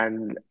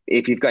 And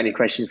if you've got any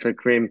questions for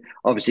Karim,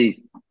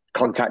 obviously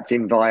contact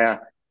him via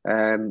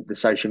the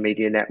social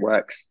media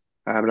networks,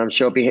 and I'm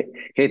sure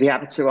he'll be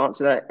happy to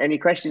answer any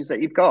questions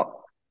that you've got.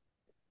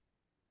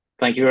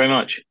 Thank you very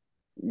much.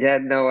 Yeah,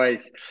 no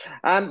worries.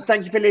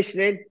 Thank you for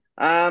listening.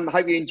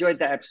 Hope you enjoyed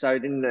that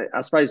episode, and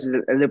I suppose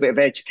there's a little bit of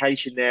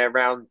education there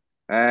around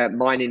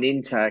mining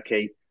in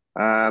Turkey,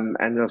 and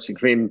obviously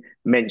Karim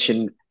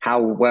mentioned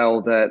how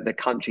well the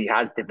country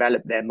has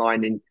developed their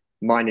mining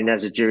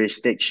as a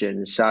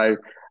jurisdiction. So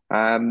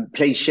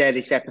please share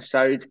this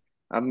episode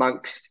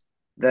amongst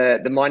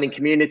the mining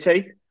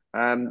community.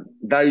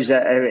 Those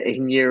that are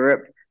in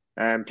Europe,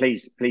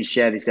 please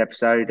share this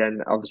episode,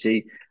 and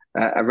obviously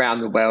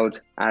around the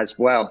world as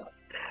well.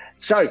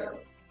 So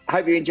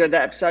hope you enjoyed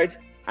that episode,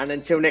 and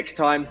until next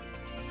time,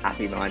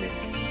 happy mining.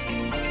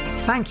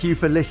 Thank you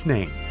for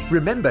listening.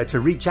 Remember to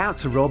reach out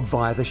to Rob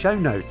via the show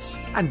notes,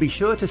 and be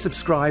sure to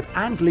subscribe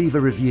and leave a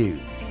review.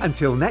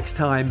 Until next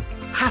time,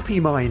 happy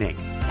mining,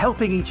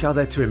 helping each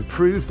other to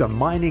improve the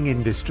mining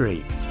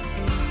industry.